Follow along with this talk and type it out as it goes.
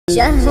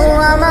شهر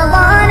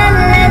رمضان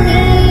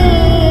الذي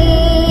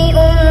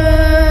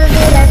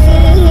أنزل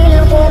فيه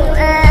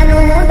القرآن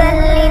هدى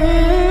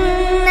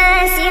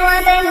للناس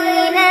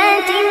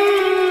وبينات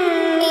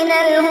من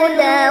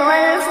الهدى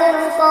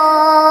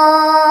والفرقان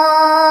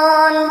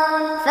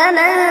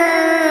فمن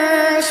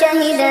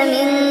شهد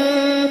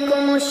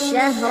منكم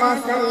الشهر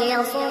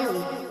فليصم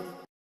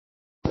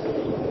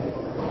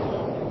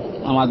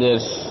আমাদের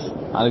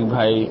আরেক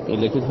ভাই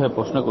লিখিতভাবে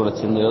প্রশ্ন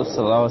করেছেন যে রাসূল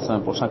সাল্লাল্লাহু আলাইহি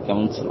ওয়াসাল্লামের পোশাক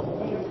কেমন ছিল।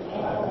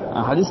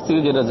 হাদিস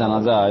থেকে যেটা জানা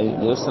যায়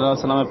রাসূল সাল্লাল্লাহু আলাইহি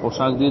ওয়াসাল্লামের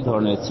পোশাক দুই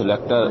ধরনের ছিল,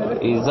 একটা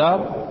ইজার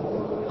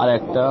আর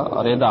একটা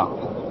রেদা।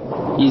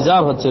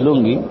 ইজার হচ্ছে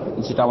লুঙ্গি,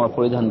 যেটা আমরা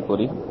পরিধান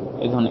করি,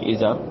 এই ধরনের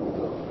ইজার।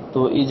 তো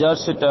ইজার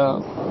সেটা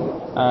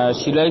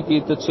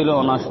সেলাইকৃত ছিল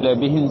না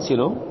সেলাইবিহীন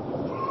ছিল,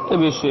 এ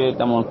বিষয়ে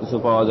তেমন কিছু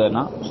পাওয়া যায়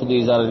না, শুধু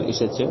ইজার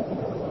এসেছে।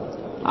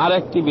 আর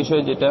একটি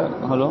বিষয় যেটা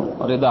হলো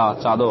রেদা,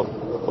 চাদর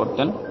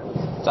পরতেন।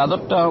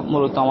 চাদরটা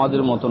মূলত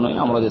আমাদের মতো নয়,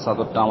 আমরা যে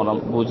চাদরটা আমরা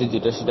বুঝি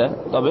যেটা সেটা,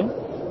 তবে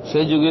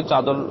সেই যুগে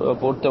চাদর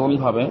পরতে এমন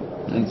ভাবে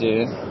যে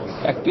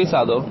একটি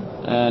চাদর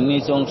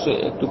নিচ অংশে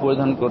একটু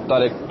পরিধান করতো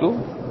আর একটু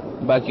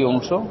বাকি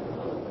অংশ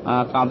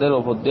কাঁধের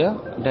ওপর দিয়ে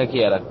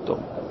ঢেকিয়ে রাখত।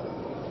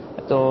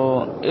 তো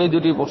এই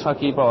দুটি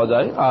পোশাকই পাওয়া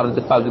যায়। আর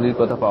যে পাগড়ির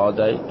কথা পাওয়া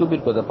যায়,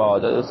 টুপির কথা পাওয়া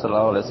যায়,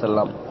 সাল্লাল্লাহু আলাইহি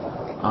সাল্লাম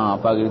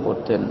পাগড়ি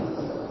পরতেন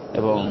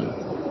এবং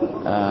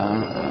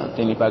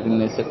তিনি পাগড়ির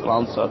নিচে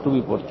ক্লাউন্স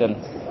টুপি পরতেন।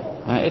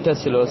 এটা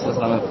ছিল রাসূল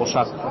সাল্লামের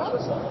পোশাক।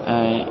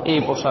 এই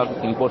পোশাক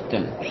তিনি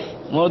পরতেন।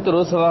 মূলত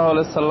রাসূল সাল্লাল্লাহু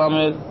আলাইহি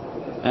সাল্লামের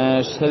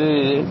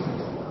শরীরে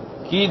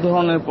কি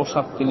ধরনের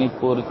পোশাক তিনি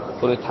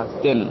পরে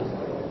থাকতেন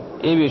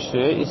এই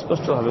বিষয়ে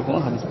স্পষ্টভাবে কোনো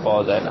হাদিস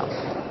পাওয়া যায় না।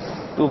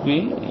 টুপি,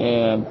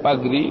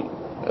 পাগড়ি,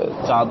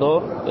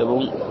 চাদর এবং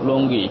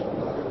লুঙ্গি,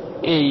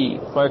 এই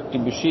কয়েকটি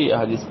বিষয়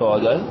হাদিস পাওয়া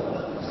যায়।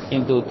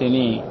 কিন্তু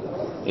তিনি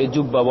এই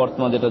জুব্বা,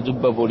 বর্তমান যেটা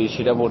জুব্বা পরি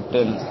সেটা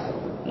পরতেন,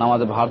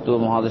 আমাদের ভারতীয়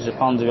মহাদেশের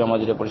পাঞ্জাবি আমরা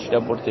যেটা পড়ি সেটা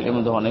পড়তেন, এর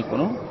মধ্যে অনেক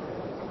কোনো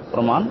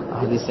প্রমাণ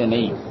হাদিসে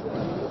নেই।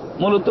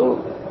 মূলত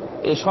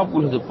এই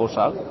সবগুলো হচ্ছে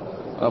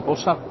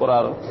পোশাক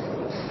পরার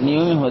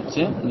নিয়মই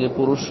হচ্ছে যে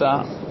পুরুষরা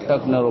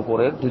টাকনের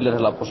ওপরে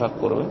ঢিলেঢালা পোশাক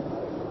পরবে,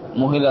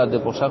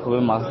 মহিলাদের পোশাক হবে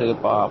মাথা থেকে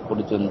পা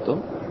পর্যন্ত,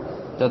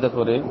 যাতে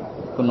করে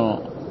কোনো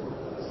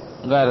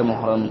গায়ের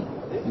মহরম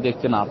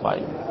দেখতে না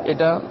পায়।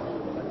 এটা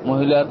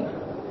মহিলার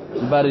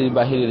বাড়ির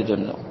বাহিরের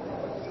জন্য।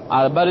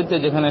 আর বাড়িতে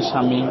যেখানে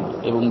স্বামী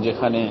এবং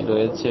যেখানে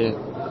রয়েছে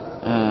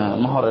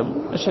মহরম,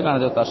 সেখানে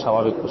তো তার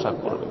স্বাভাবিক পোশাক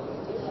পরবে।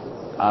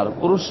 আর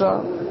পুরুষরা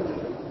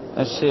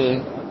সে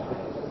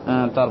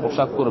তার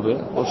পোশাক করবে,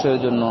 পুরুষের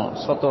জন্য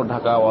সতর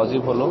ঢাকা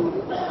ওয়াজিব হলো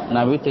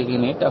নাভি থেকে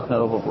নিয়ে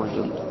টাকনার ওপর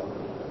পর্যন্ত।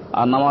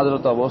 আর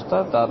নামাজরত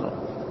অবস্থায় তার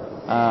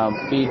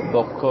পিঠ,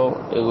 বক্ষ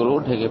এগুলো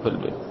ঢেকে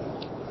ফেলবে।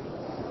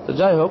 তো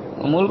যাই হোক,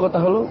 মূল কথা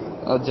হলো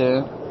যে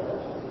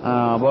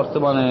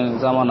বর্তমানে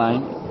জামানায়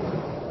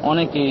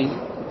অনেকেই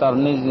তার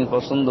নিজ নিজ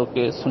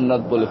পছন্দকে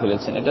সুন্নাত বলে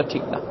ফেলেছেন। এটা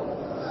ঠিক না।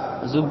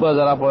 জুব্বা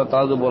যারা পড়ে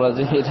তারা যদি বলা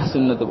যে এটা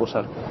সুন্নতে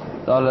পোশাক,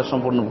 তাহলে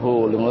সম্পূর্ণ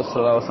ভুল এবং রাসূল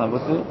সাল্লাল্লাহু আলাইহি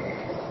ওয়াসাল্লামের প্রতি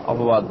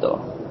অপবাদ দেওয়া।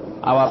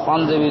 আবার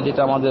পাঞ্জাবি,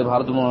 যেটা আমাদের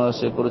ভারত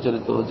মহাদেশে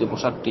পরিচালিত যে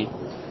পোশাকটি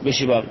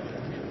বেশিরভাগ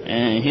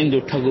হিন্দু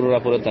ঠাকুররা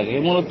পরে থাকে,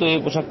 মূলত এই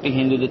পোশাকটি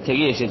হিন্দুদের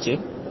থেকে এসেছে।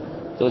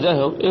 তো যাই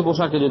হোক, এই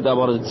পোশাকে যদি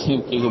আবার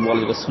কেউ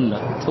বলে এটা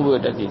সুন্নাত, তবু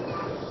এটা কি,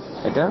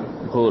 এটা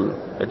ভুল,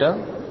 এটা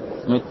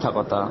মিথ্যা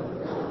কথা।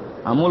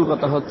 মূল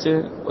কথা হচ্ছে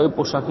ওই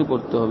পোশাকই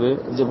পরতে হবে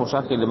যে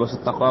পোশাকে লেবাসে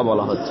তাকওয়া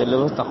বলা হচ্ছে।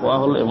 লেবাস তাকওয়া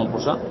হলো এমন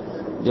পোশাক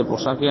যে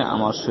পোশাকে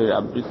আমার শরীর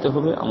আবৃত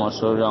হবে, আমার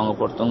শরীরের অঙ্গ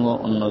প্রত্যঙ্গ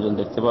অন্যজন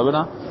দেখতে পাবে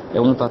না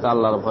এবং তাতে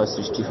আল্লাহর ভয়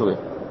সৃষ্টি হবে।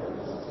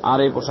 আর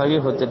এই পোশাকই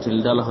হচ্ছে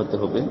ঢিলঢালা হতে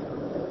হবে,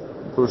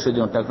 পুরুষের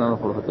জন্য টাকনার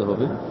উপর হতে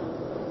হবে,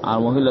 আর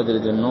মহিলাদের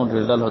জন্য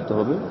ঢিলঢাল হতে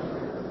হবে,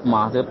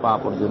 মাথা পা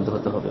পর্যন্ত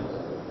হতে হবে।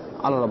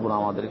 আল্লাহ রাব্বুল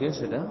আমাদেরকে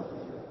সেটা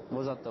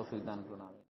বোঝার তৌফিক দান করুন।